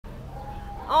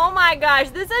Oh my gosh,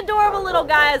 this adorable little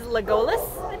guy is Legolas,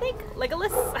 I think.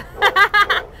 Legolas?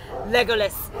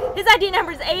 Legolas. His ID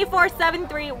number is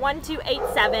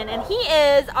A4731287, and he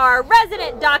is our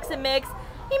resident dachshund mix.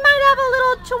 He might have a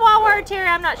little Chihuahua or Terrier,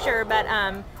 I'm not sure, but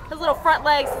his little front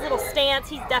legs, his little stance,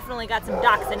 he's definitely got some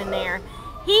dachshund in there.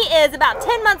 He is about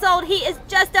 10 months old. He is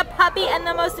just a puppy and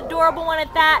the most adorable one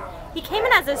at that. He came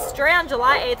in as a stray on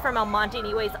July 8th from El Monte, and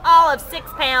he weighs all of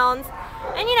 6 pounds.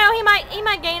 And you know, he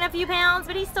might gain a few pounds,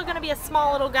 but he's still going to be a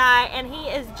small little guy, and he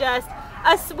is just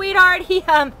a sweetheart. He's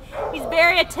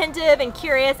very attentive and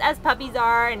curious, as puppies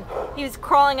are, and he was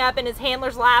crawling up in his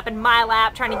handler's lap and my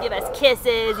lap trying to give us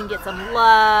kisses and get some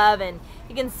love. And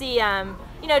you can see,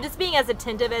 you know, just being as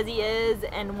attentive as he is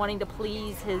and wanting to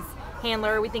please his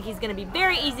handler. We think he's going to be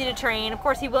very easy to train. Of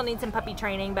course, he will need some puppy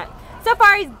training, but so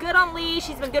far he's good on leash.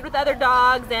 He's been good with other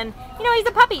dogs, and you know, he's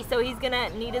a puppy, so he's going to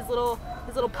need his little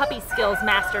puppy skills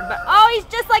mastered. But oh, he's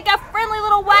just like a friendly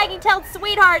little waggy-tailed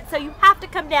sweetheart, so you have to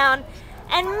come down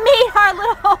and meet our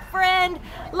little friend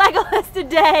Legolas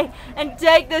today and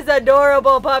take this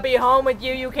adorable puppy home with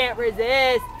you. You can't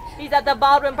resist. He's at the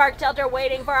Baldwin Park shelter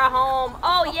waiting for a home.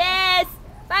 Oh yes!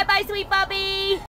 Bye-bye, sweet puppy!